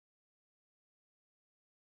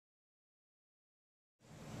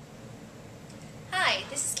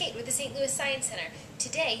this is Kate with the St. Louis Science Center.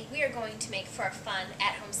 Today we are going to make for our fun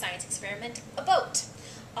at-home science experiment a boat.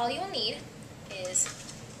 All you'll need is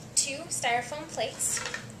 2 styrofoam plates,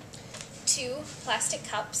 2 plastic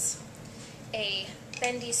cups, a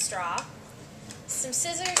bendy straw, some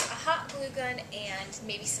scissors, a hot glue gun, and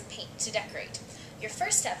maybe some paint to decorate. Your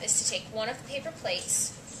first step is to take one of the paper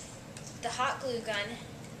plates, the hot glue gun,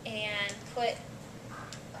 and put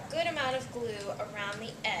a good amount of glue around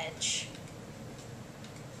the edge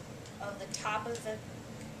of the top of the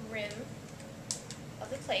rim of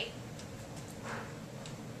the plate.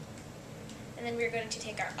 And then we're going to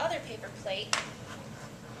take our other paper plate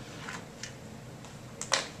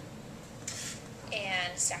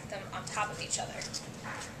and stack them on top of each other.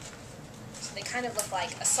 So they kind of look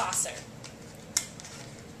like a saucer.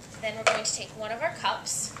 Then we're going to take one of our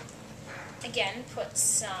cups, again put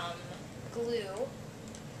some glue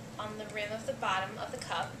on the rim of the bottom of the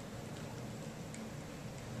cup,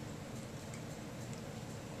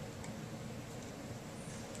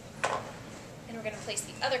 and we're going to place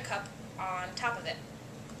the other cup on top of it.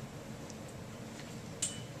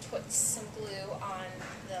 Put some glue on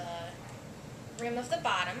the rim of the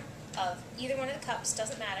bottom of either one of the cups,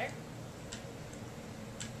 doesn't matter.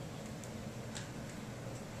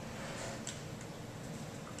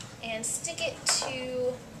 And stick it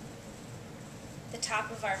to the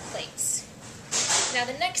top of our plates. Now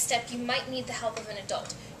the next step, you might need the help of an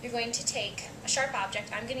adult. You're going to take a sharp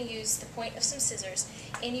object, I'm going to use the point of some scissors,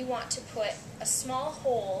 and you want to put a small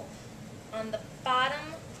hole on the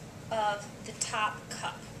bottom of the top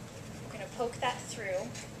cup. We're going to poke that through.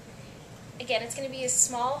 Again, it's going to be a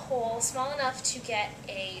small hole, small enough to get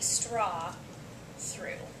a straw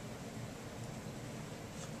through.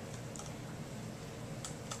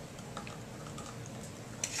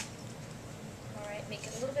 Alright, make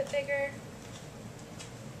it a little bit bigger.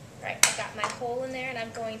 Right, I've got my hole in there, and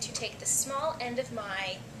I'm going to take the small end of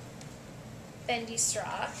my bendy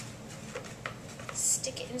straw,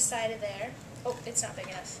 stick it inside of there. Oh, it's not big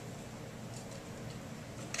enough.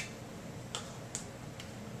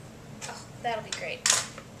 Oh, that'll be great.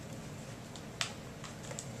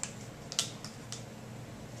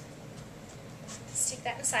 Stick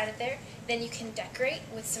that inside of there. Then you can decorate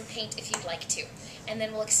with some paint if you'd like to. And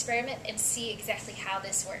then we'll experiment and see exactly how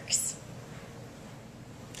this works.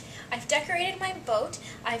 I've decorated my boat.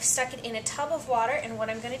 I've stuck it in a tub of water, and what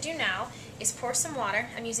I'm going to do now is pour some water.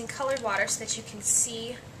 I'm using colored water so that you can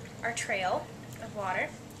see our trail of water.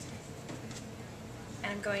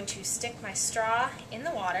 And I'm going to stick my straw in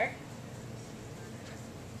the water.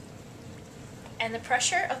 And the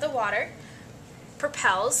pressure of the water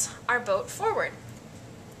propels our boat forward.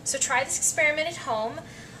 So try this experiment at home.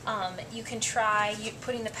 You can try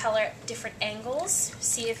putting the propeller at different angles,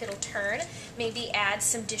 see if it'll turn. Maybe add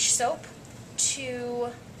some dish soap to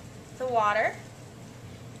the water.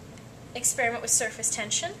 Experiment with surface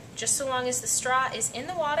tension. Just so long as the straw is in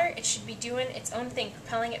the water, it should be doing its own thing,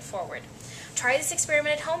 propelling it forward. Try this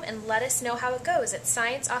experiment at home and let us know how it goes at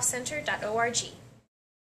scienceoffcenter.org.